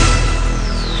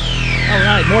All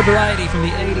right, more variety from the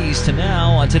 80s to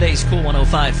now on today's Cool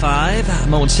 105.5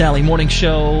 Mo and Sally Morning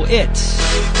Show. It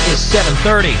is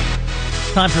 7:30.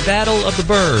 Time for Battle of the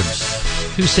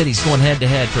Burbs. Two cities going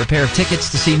head-to-head for a pair of tickets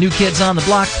to see New Kids on the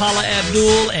Block, Paula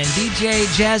Abdul and DJ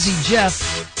Jazzy Jeff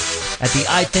at the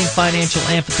I Think Financial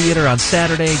Amphitheater on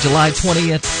Saturday, July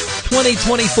 20th,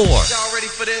 2024. Y'all ready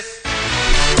for this?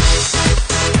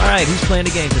 All right, who's playing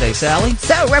the game today, Sally?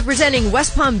 So, representing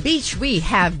West Palm Beach, we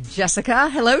have Jessica.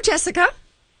 Hello, Jessica.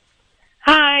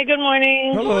 Hi, good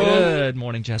morning. Hello. Good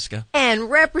morning, Jessica. And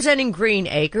representing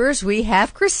Greenacres, we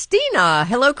have Christina.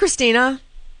 Hello, Christina.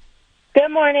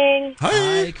 Good morning.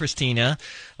 Hi, Christina.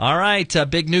 All right,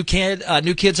 big New Kids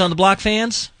on the Block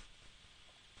fans?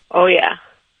 Oh, yeah.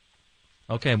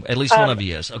 Okay, at least one of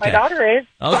you is. Okay. My daughter is.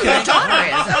 Okay. Your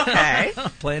daughter is. Okay.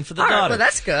 Playing for the All right, daughter. well,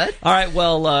 that's good. All right,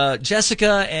 well,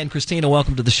 Jessica and Christina,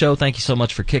 welcome to the show. Thank you so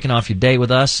much for kicking off your day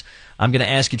with us. I'm going to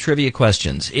ask you trivia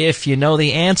questions. If you know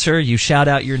the answer, you shout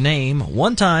out your name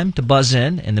one time to buzz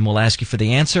in, and then we'll ask you for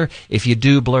the answer. If you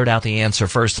do blurt out the answer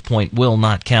first, the point will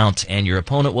not count, and your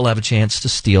opponent will have a chance to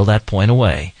steal that point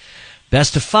away.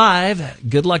 Best of 5.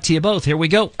 Good luck to you both. Here we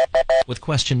go with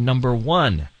question number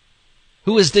 1.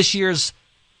 Who is this year's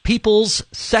People's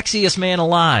Sexiest Man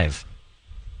Alive?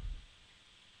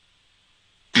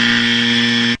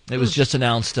 It was just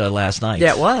announced last night.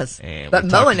 Yeah, it was. And but we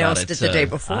Mo talked announced about it the day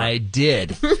before. I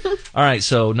did. All right,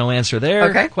 so no answer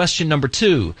there. Okay. Question number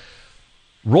 2.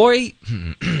 Roy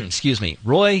G.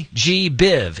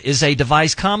 Biv is a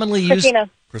device commonly used...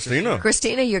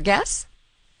 Christina, your guess?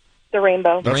 The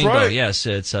rainbow. The rainbow, yes.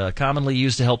 It's commonly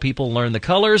used to help people learn the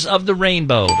colors of the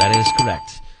rainbow. That is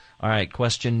correct. All right,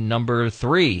 question number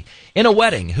 3. In a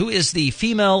wedding, who is the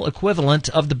female equivalent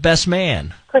of the best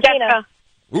man? Christina.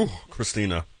 Ooh,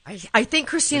 Christina. I think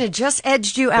Christina just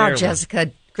edged you out, Barely.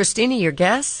 Jessica. Christina, your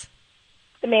guess?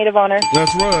 The maid of honor.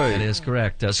 That's right. That is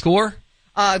correct. Score?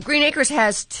 Greenacres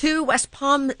has 2. West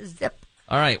Palm zip.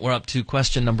 All right, we're up to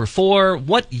question number 4.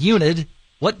 What unit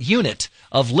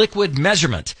of liquid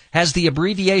measurement has the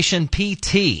abbreviation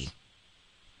PT?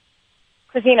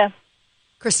 Christina.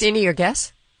 Christina, your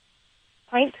guess?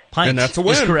 Pint. Pint And that's a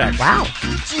win. is correct. Wow.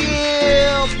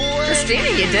 Yeah, boy. Christina,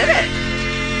 you did it.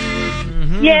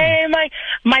 Yay,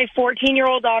 my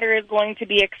 14-year-old daughter is going to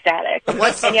be ecstatic. And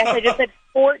yes, I just said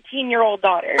 14-year-old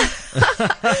daughter.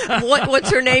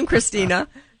 What's her name, Christina?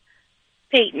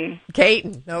 Peyton.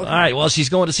 Katen. Okay. All right, well, she's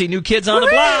going to see New Kids on the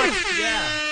Block. Yeah.